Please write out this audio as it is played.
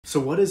So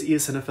what is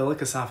eosinophilic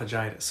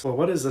esophagitis? Well,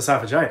 what is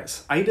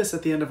esophagitis? Itis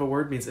at the end of a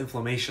word means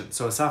inflammation,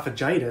 so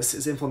esophagitis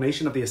is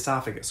inflammation of the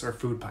esophagus or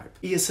food pipe.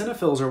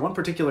 Eosinophils are one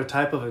particular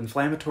type of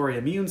inflammatory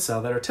immune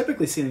cell that are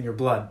typically seen in your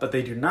blood, but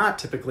they do not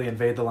typically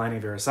invade the lining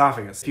of your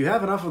esophagus. If you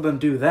have enough of them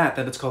do that,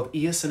 then it's called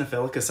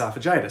eosinophilic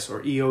esophagitis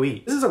or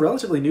EOE. This is a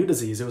relatively new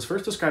disease. It was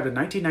first described in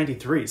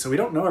 1993, so we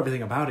don't know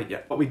everything about it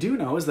yet. What we do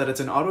know is that it's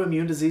an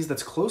autoimmune disease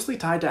that's closely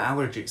tied to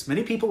allergies.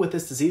 Many people with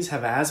this disease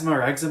have asthma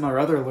or eczema or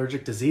other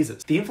allergic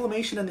diseases. The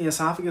inflammation in the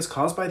esophagus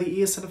caused by the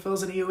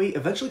eosinophils and EOE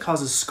eventually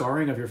causes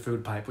scarring of your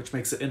food pipe, which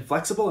makes it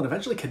inflexible and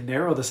eventually can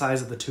narrow the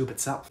size of the tube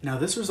itself. Now,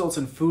 this results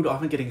in food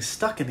often getting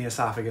stuck in the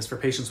esophagus for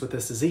patients with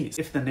this disease.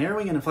 If the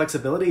narrowing and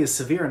inflexibility is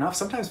severe enough,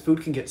 sometimes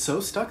food can get so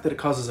stuck that it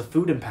causes a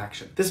food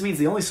impaction. This means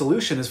the only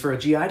solution is for a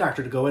GI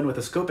doctor to go in with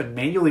a scope and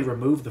manually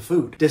remove the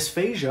food.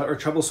 Dysphagia, or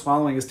trouble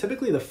swallowing, is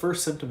typically the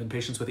first symptom in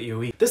patients with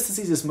EOE. This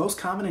disease is most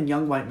common in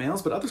young white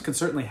males, but others can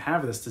certainly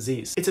have this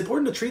disease. It's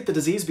important to treat the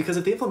disease because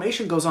if the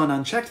inflammation goes on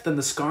unchecked, then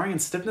the scarring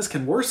and stiffness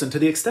can worsen to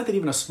the extent that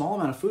even a small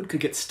amount of food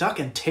could get stuck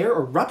and tear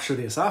or rupture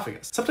the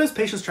esophagus. Sometimes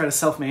patients try to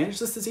self-manage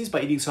this disease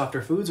by eating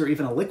softer foods or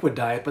even a liquid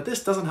diet, but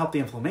this doesn't help the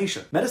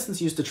inflammation. Medicines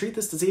used to treat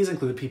this disease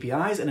include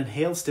PPIs and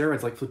inhaled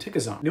steroids like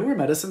fluticasone. Newer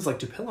medicines like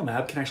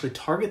dupilumab can actually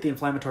target the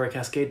inflammatory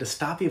cascade to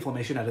stop the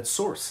inflammation at its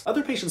source.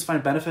 Other patients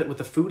find benefit with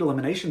the food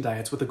elimination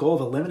diets with the goal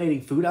of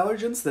eliminating food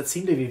allergens that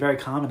seem to be very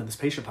common in this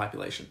patient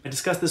population. I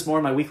discuss this more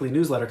in my weekly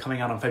newsletter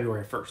coming out on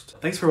February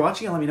 1st. Thanks for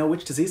watching and let me know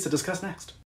which disease to discuss next.